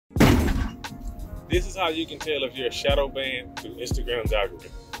This is how you can tell if you're a shadow ban through Instagram's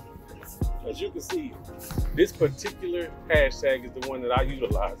algorithm. As you can see, this particular hashtag is the one that I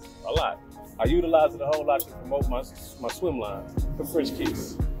utilize a lot. I utilize it a whole lot to promote my swim lines for French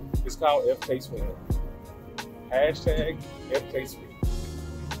Kiss. It's called FK Swim. Hashtag FK Swim.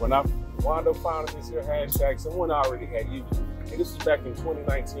 When I wound up finding this here hashtag, someone already had used it. And this was back in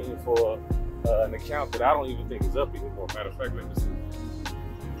 2019 for an account that I don't even think is up anymore. Matter of fact, let me see.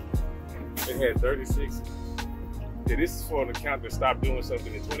 It had 36. Yeah, this is for an account that stopped doing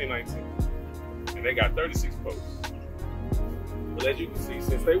something in 2019. And they got 36 posts. But as you can see,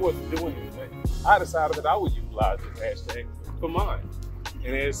 since they wasn't doing anything, I decided that I would utilize this hashtag for mine.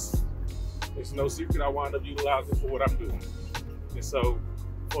 And it's no secret I wound up utilizing it for what I'm doing. And so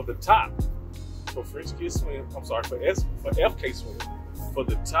for the top, for French Kiss Swim, I'm sorry, for FK Swim, for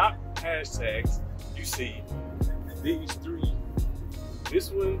the top hashtags, you see these three. This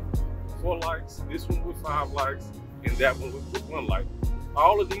one, 4 likes, this one with 5 likes, and that one with 1 like.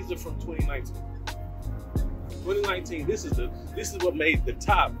 All of these are from 2019. 2019, this is what made the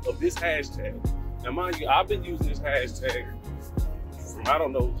top of this hashtag. Now mind you, I've been using this hashtag from I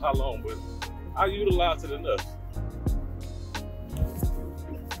don't know how long, but I utilize it enough.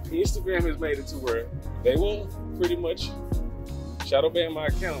 Instagram has made it to where they will pretty much shadow ban my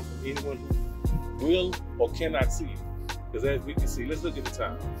account for anyone who will or cannot see it. Because as we can see, let's look at the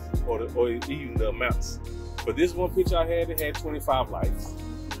times or even the amounts. For this one picture I had, it had 25 likes.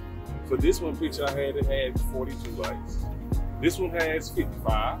 For this one picture I had, it had 42 likes. This one has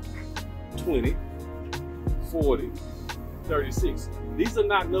 55, 20, 40, 36. These are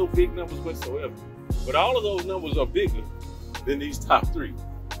not no big numbers whatsoever. But all of those numbers are bigger than these top 3.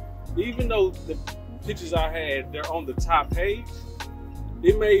 Even though the pictures I had, they're on the top page,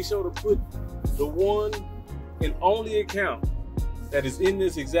 it made sure to put the one and only account that is in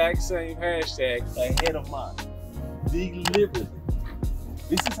this exact same hashtag ahead of mine. Deliberately.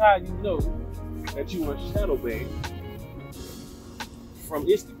 This is how you know that you are shadow banned from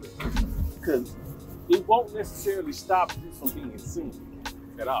Instagram. Because it won't necessarily stop you from being seen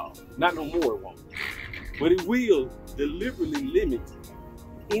at all. Not no more, it won't. But it will deliberately limit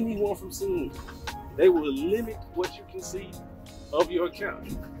anyone from seeing you. They will limit what you can see of your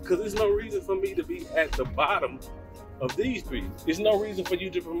account. Because there's no reason for me to be at the bottom of these 3. There's no reason for you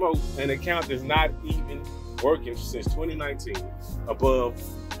to promote an account that's not even working since 2019 above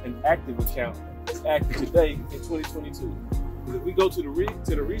an active account that's active today in 2022. Because if we go to the recent,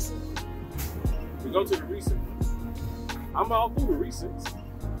 I'm all through the recents.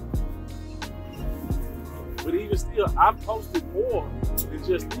 But even still, I posted more than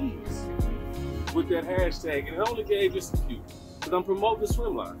just these with that hashtag, and it only gave just a few. Because I'm promoting the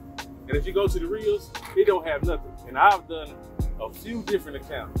swim line. And if you go to the reels, it don't have nothing. And I've done a few different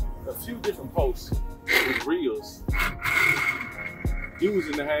accounts, a few different posts with reels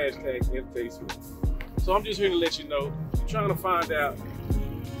using the hashtag FKSwim. So I'm just here to let you know, if you're trying to find out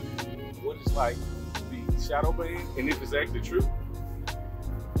what it's like to be shadow banned and if it's actually true,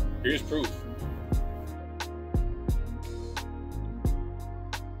 here's proof.